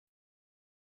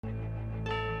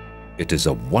It is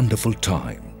a wonderful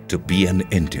time to be an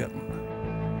Indian.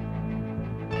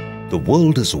 The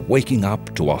world is waking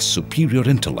up to our superior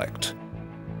intellect,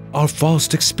 our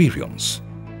vast experience,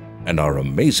 and our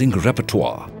amazing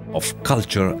repertoire of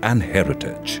culture and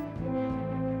heritage.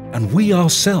 And we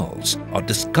ourselves are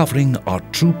discovering our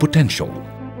true potential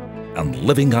and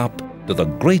living up to the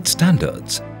great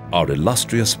standards our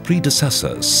illustrious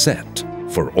predecessors set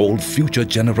for all future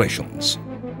generations.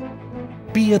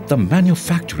 Be it the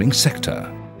manufacturing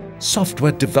sector,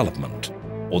 software development,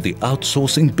 or the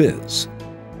outsourcing biz,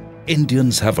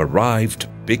 Indians have arrived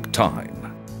big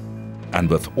time. And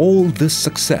with all this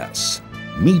success,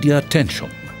 media attention,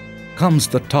 comes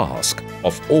the task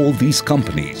of all these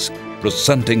companies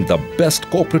presenting the best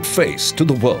corporate face to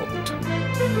the world.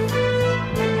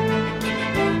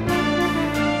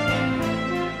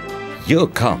 Here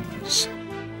comes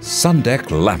Sundek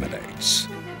Laminates.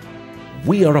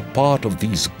 We are a part of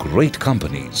these great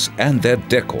companies and their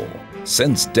decor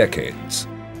since decades.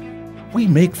 We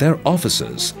make their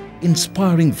offices,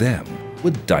 inspiring them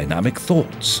with dynamic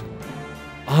thoughts.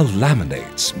 Our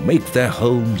laminates make their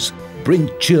homes bring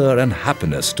cheer and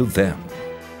happiness to them.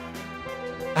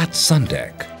 At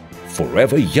Sundek,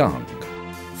 forever young,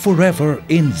 forever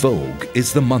in vogue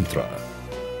is the mantra.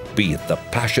 Be it the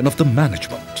passion of the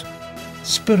management,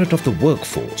 spirit of the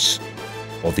workforce,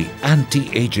 or the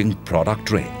anti-aging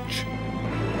product range.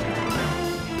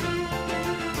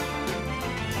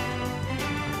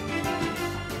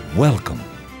 Welcome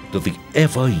to the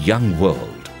ever-young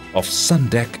world of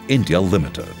Sundek India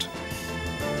Limited.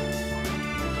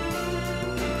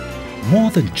 More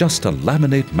than just a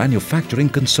laminate manufacturing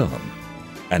concern,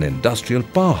 an industrial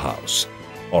powerhouse,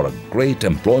 or a great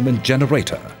employment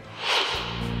generator,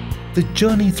 the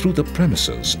journey through the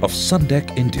premises of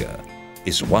Sundek India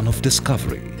is one of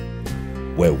discovery,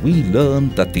 where we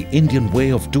learn that the Indian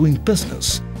way of doing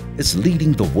business is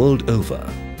leading the world over.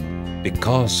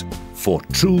 Because for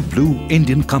true blue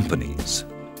Indian companies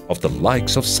of the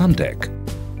likes of Sundek,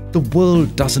 the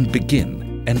world doesn't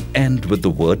begin and end with the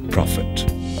word profit.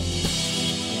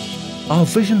 Our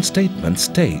vision statement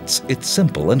states it's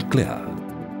simple and clear: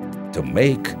 to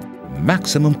make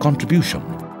maximum contribution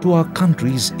to our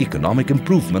country's economic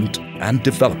improvement and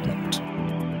development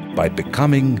by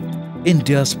becoming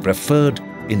India's preferred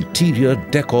interior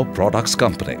decor products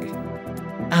company,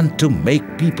 and to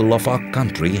make people of our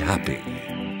country happy.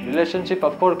 Relationship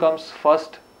of course comes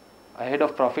first ahead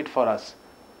of profit for us.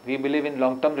 We believe in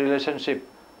long-term relationship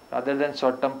rather than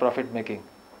short-term profit making.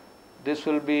 This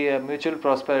will be a mutual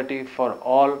prosperity for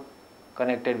all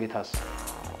connected with us.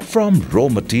 From raw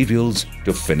materials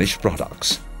to finished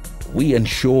products, we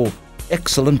ensure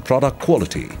excellent product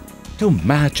quality to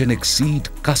match and exceed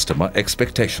customer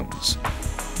expectations.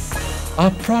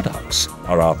 Our products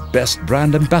are our best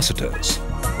brand ambassadors.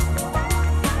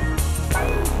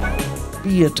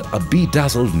 Be it a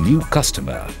bedazzled new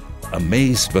customer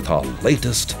amazed with our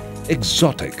latest,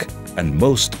 exotic and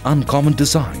most uncommon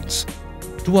designs,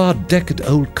 to our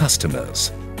decade-old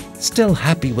customers still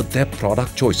happy with their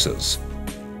product choices,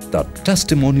 the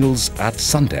testimonials at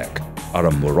Sundek are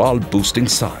a morale-boosting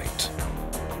sight.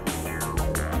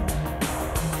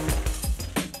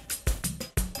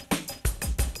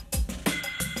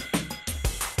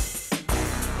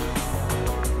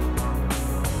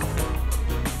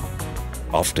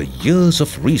 After years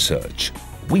of research,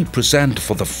 we present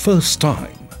for the first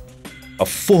time a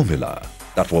formula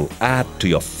that will add to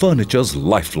your furniture's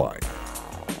lifeline.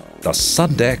 The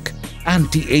Sundek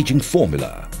Anti-Aging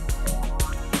Formula.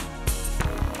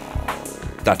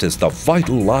 That is the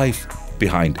vital life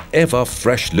behind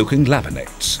ever-fresh looking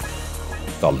laminates.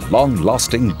 The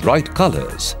long-lasting bright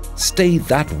colors stay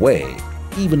that way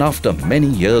even after many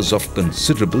years of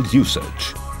considerable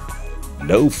usage.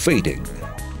 No fading,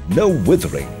 no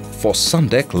withering for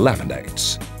Sundek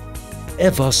laminates.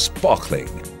 Ever sparkling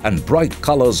and bright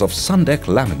colors of Sundek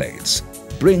laminates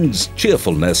brings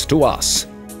cheerfulness to us,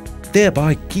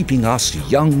 thereby keeping us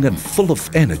young and full of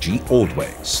energy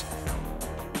always.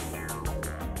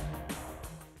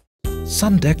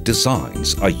 Sundek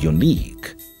designs are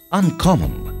unique,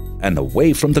 uncommon, and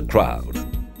away from the crowd,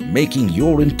 making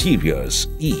your interiors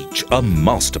each a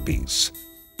masterpiece.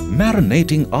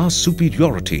 Marinating our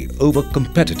superiority over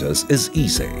competitors is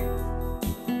easy.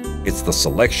 It's the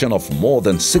selection of more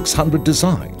than 600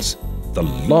 designs, the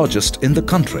largest in the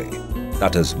country,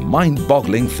 that is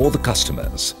mind-boggling for the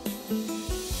customers.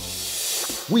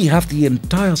 We have the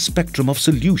entire spectrum of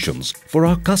solutions for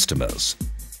our customers.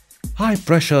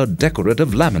 High-pressure decorative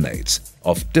laminates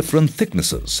of different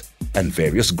thicknesses and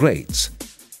various grades,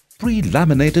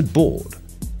 pre-laminated board,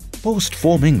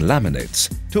 post-forming laminates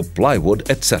to plywood,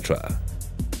 etc.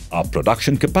 Our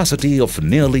production capacity of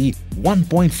nearly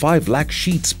 1.5 lakh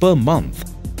sheets per month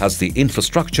has the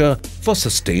infrastructure for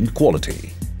sustained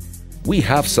quality. We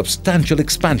have substantial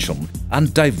expansion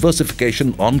and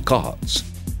diversification on cards.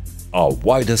 Our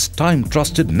widest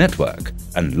time-trusted network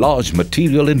and large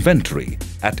material inventory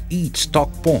at each stock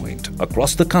point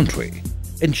across the country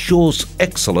ensures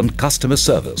excellent customer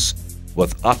service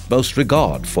with utmost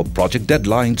regard for project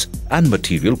deadlines and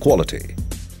material quality.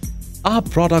 Our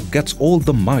product gets all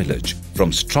the mileage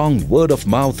from strong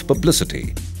word-of-mouth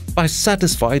publicity by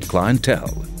satisfied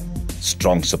clientele,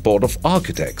 strong support of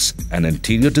architects and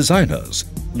interior designers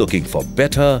looking for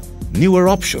better, newer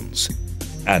options,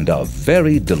 and a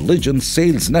very diligent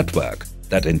sales network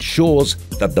that ensures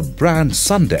that the brand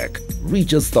Sundek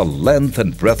reaches the length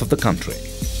and breadth of the country.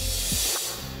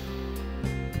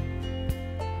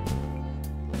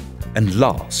 And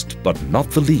last but not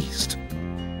the least,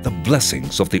 the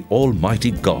blessings of the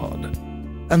Almighty God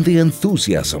and the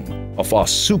enthusiasm of our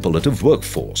superlative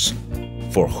workforce,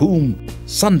 for whom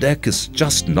Sundek is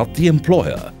just not the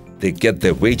employer they get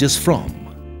their wages from.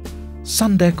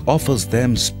 Sundek offers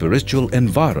them spiritual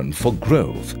environment for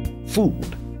growth,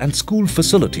 food and school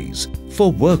facilities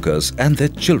for workers and their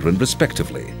children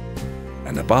respectively,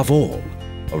 and above all,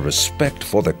 a respect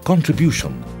for their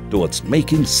contribution towards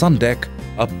making Sundek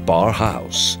a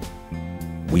powerhouse.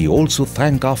 We also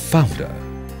thank our founder,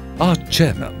 our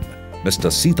chairman, Mr.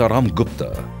 Sitaram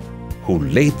Gupta, who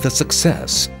laid the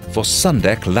success for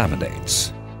Sundek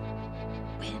Laminates.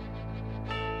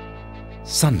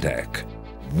 Sundek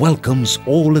welcomes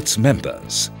all its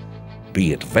members,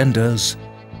 be it vendors,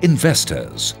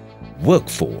 investors,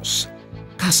 workforce,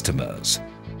 customers,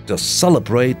 to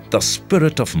celebrate the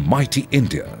spirit of mighty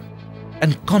India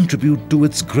and contribute to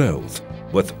its growth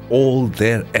with all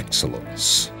their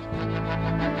excellence.